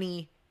get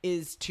money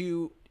is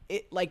to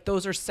it, like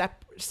those are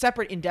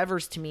separate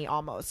endeavors to me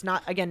almost.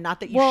 Not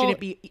that you shouldn't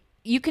be.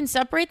 You can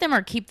separate them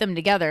or keep them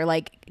together.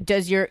 Like,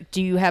 do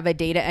you have a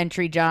data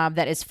entry job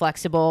that is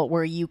flexible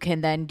where you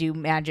can then do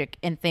magic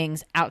and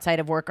things outside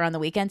of work or on the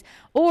weekends?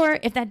 Or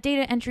if that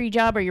data entry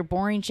job or your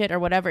boring shit or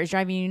whatever is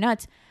driving you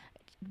nuts,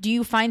 do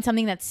you find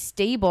something that's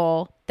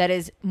stable that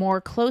is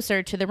more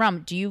closer to the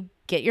realm? Do you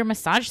get your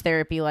massage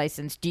therapy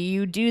license? Do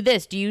you do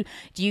this? Do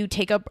you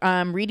take up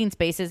reading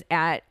spaces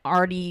at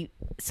already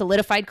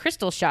solidified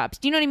crystal shops?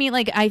 Do you know what I mean?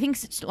 Like, I think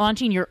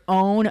launching your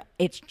own,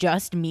 it's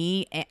just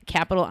me,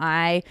 capital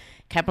I,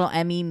 capital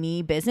M-E,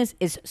 me business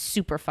is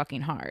super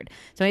fucking hard.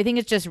 So I think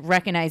it's just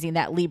recognizing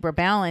that Libra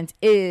balance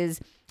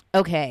is,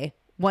 okay,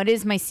 what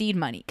is my seed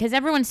money? Because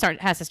everyone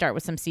has to start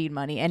with some seed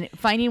money, and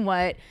finding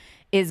what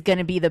is going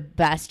to be the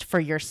best for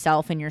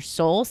yourself and your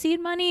soul seed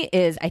money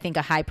is, I think,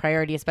 a high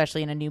priority,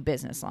 especially in a new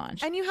business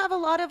launch. And you have a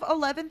lot of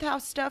 11th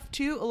house stuff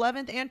too,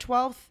 11th and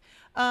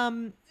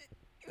 12th.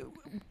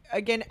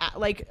 Again,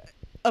 like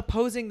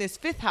opposing this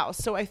 5th house.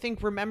 So I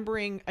think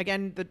remembering,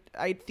 again, the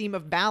theme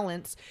of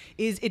balance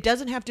is it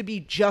doesn't have to be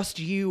just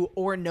you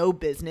or no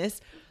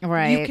business.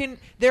 Right.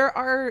 There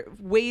are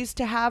ways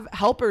to have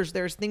helpers.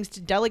 There's things to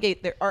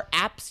delegate. There are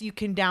apps you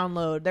can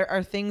download. There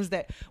are things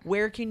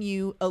where can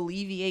you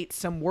alleviate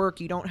some work?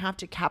 You don't have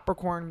to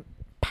Capricorn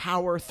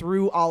power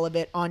through all of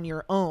it on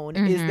your own.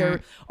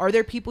 Are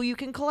there people you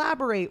can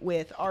collaborate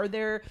with? Are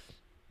there,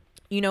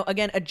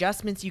 again,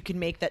 adjustments you can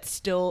make that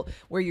still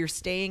where you're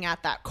staying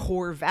at that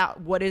core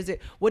what is it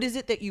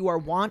that you are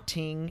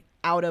wanting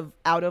out of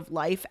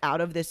life,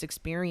 out of this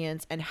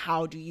experience, and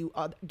how do you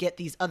get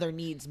these other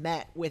needs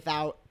met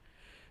without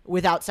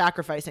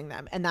sacrificing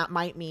them? And that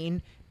might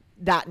mean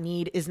that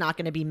need is not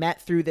going to be met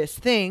through this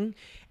thing,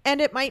 and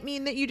it might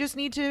mean that you just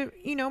need to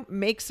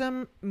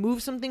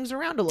move some things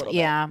around a little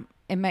bit.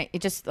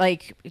 It just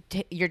like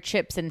your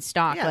chips in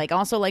stock. Like,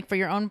 also, like, for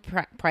your own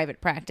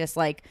private practice,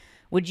 like,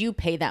 would you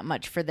pay that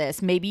much for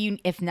this?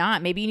 If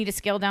not, maybe you need to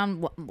scale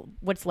down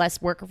what's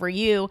less work for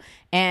you.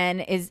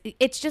 And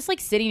it's just like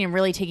sitting and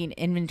really taking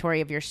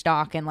inventory of your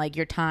stock and like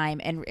your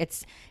time. And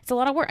it's a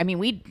lot of work. I mean,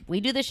 we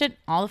do this shit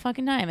all the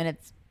fucking time, and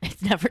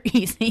it's never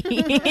easy.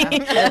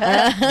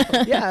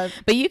 Yeah.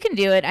 But you can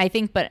do it, I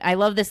think. But I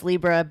love this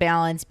Libra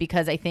balance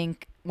because I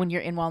think when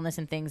you're in wellness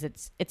and things,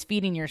 it's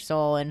feeding your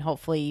soul, and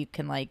hopefully you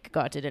can like go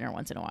out to dinner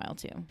once in a while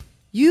too.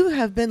 You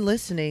have been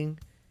listening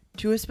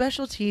to a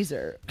special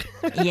teaser.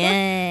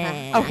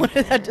 Yeah. I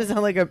wanted that to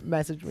sound like a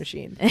message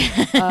machine.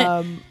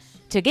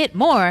 To get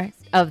more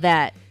of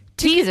that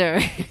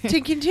teaser.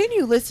 To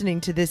continue listening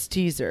to this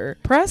teaser,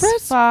 press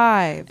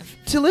 5.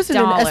 To listen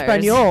 $. in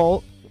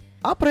Espanol,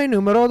 apre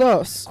número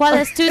 2. ¿Cuál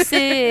es tu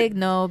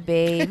signo,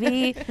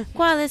 baby?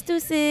 ¿Cuál es tu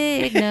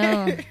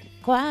signo?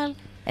 ¿Cuál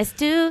es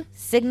tu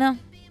signo?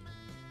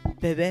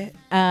 Bebe.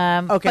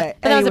 Okay.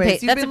 But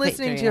anyways, you've been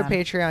listening to a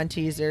Patreon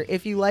teaser.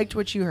 If you liked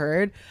what you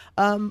heard,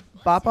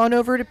 bop on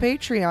over to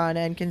Patreon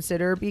and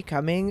consider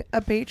becoming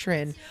a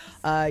patron.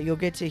 You'll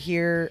get to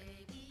hear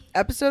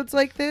episodes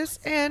like this,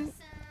 and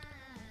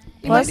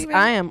plus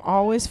I am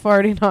always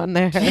farting on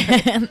there.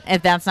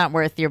 If that's not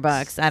worth your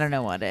bucks, I don't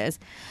know what is.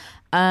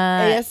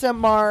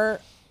 ASMR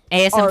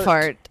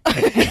fart.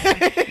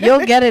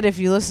 You'll get it if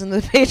you listen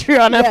to the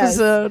Patreon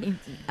episode.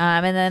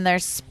 And then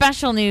there's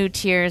special new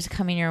tiers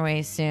coming your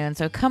way soon.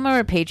 So come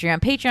over to Patreon,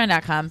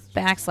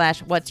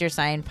 patreon.com/What's Your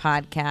Sign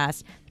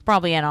podcast.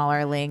 Probably in all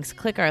our links.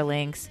 Click our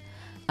links.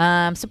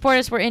 Support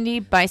us. We're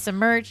indie. Buy some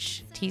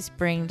merch.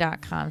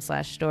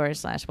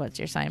 teespring.com/store/What's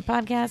Your Sign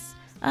podcast.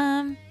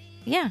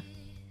 Yeah.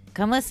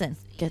 Come listen.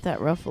 Get that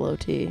Ruffalo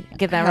tea.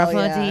 Get that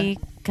Ruffalo tea.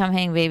 Come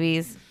hang,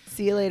 babies.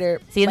 See you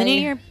later. See you in the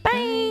new year.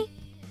 Bye.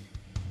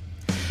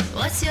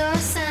 What's your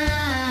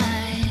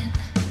sign?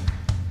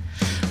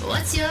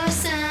 What's your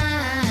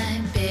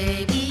sign,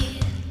 baby?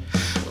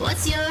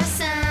 What's your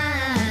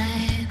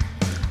sign?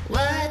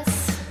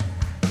 What's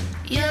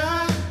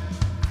your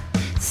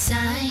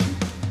sign?